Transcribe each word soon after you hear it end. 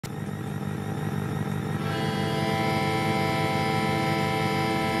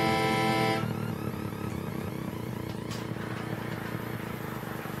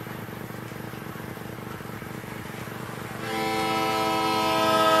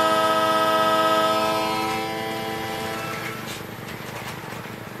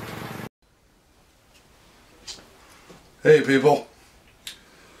Hey people,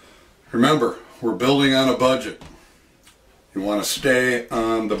 remember, we're building on a budget. You want to stay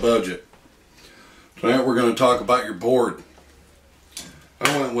on the budget. Tonight we're going to talk about your board.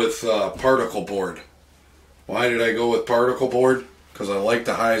 I went with particle board. Why did I go with particle board? Because I like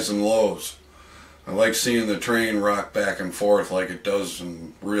the highs and lows. I like seeing the train rock back and forth like it does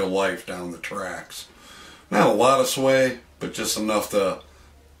in real life down the tracks. Not a lot of sway, but just enough to,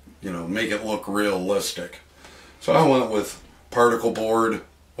 make it look realistic. So I went with particle board.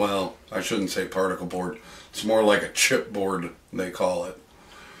 Well, I shouldn't say particle board. It's more like a chipboard, they call it.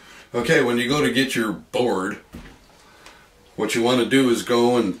 Okay, when you go to get your board, what you want to do is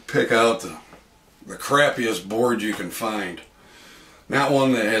go and pick out the crappiest board you can find. Not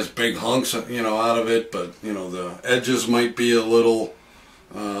one that has big hunks, out of it, but, the edges might be a little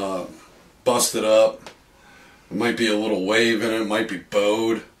busted up. It might be a little wave in it. It might be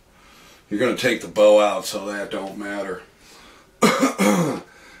bowed. You're going to take the bow out, so that don't matter. And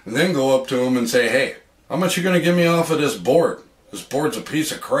then go up to them and say, hey, how much you going to give me off of this board? This board's a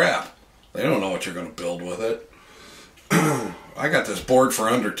piece of crap. They don't know what you're going to build with it. I got this board for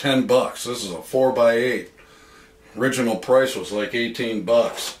under 10 bucks. This is a 4x8. Original price was like 18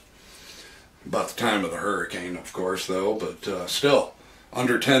 bucks. About the time of the hurricane, of course, though, but still,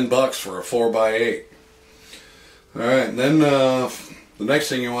 under 10 bucks for a 4x8. Alright, and then the next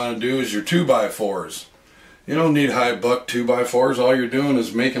thing you want to do is your 2x4s. You don't need high buck 2x4s. All you're doing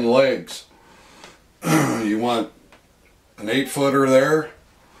is making legs. You want an 8-footer there.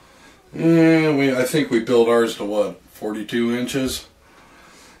 I think we built ours to what, 42 inches?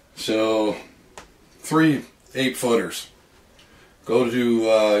 So 3 8-footers. Go to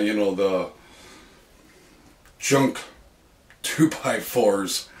the junk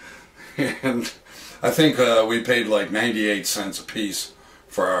 2x4s, and I think we paid like 98 cents a piece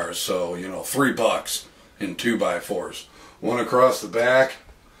for ours. So $3 in 2x4s. One across the back,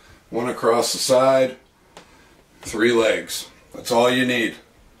 one across the side, 3 legs. That's all you need.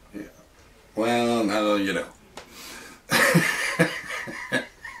 Yeah. Well, no,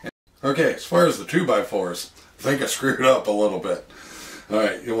 Okay, as far as the 2x4s, I think I screwed up a little bit.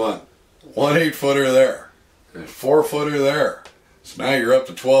 Alright, you want one 8-footer there, and a 4-footer there. So now you're up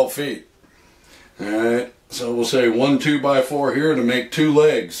to 12 feet. Alright, so we'll say one 2x4 here to make 2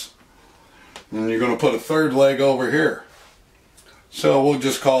 legs. And you're going to put a 3rd leg over here. So we'll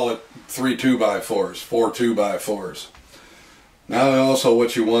just call it 3 2x4s, 4 2x4s. Now also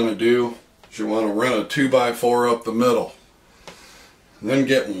what you want to do is you want to run a 2x4 up the middle. Then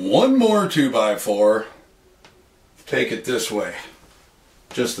get one more 2x4, take it this way,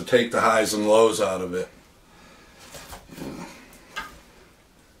 just to take the highs and lows out of it.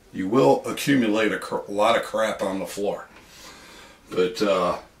 You will accumulate a lot of crap on the floor. But,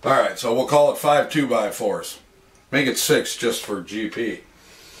 alright, so we'll call it 5 2x4s. Make it 6 just for GP.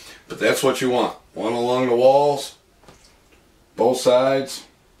 But that's what you want. One along the walls, both sides,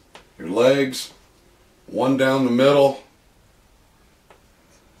 your legs, one down the middle,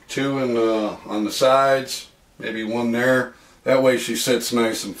 2 on the sides, maybe 1 there. That way she sits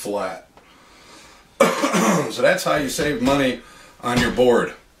nice and flat. So that's how you save money on your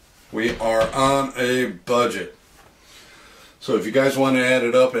board. We are on a budget. So if you guys want to add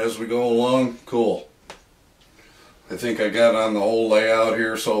it up as we go along, cool. I think I got on the whole layout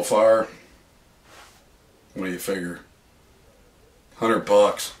here so far. What do you figure? 100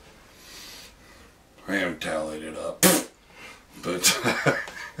 bucks. I haven't tallied it up. But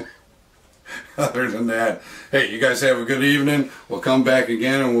other than that, hey, you guys have a good evening. We'll come back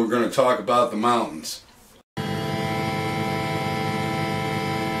again and we're going to talk about the mountains.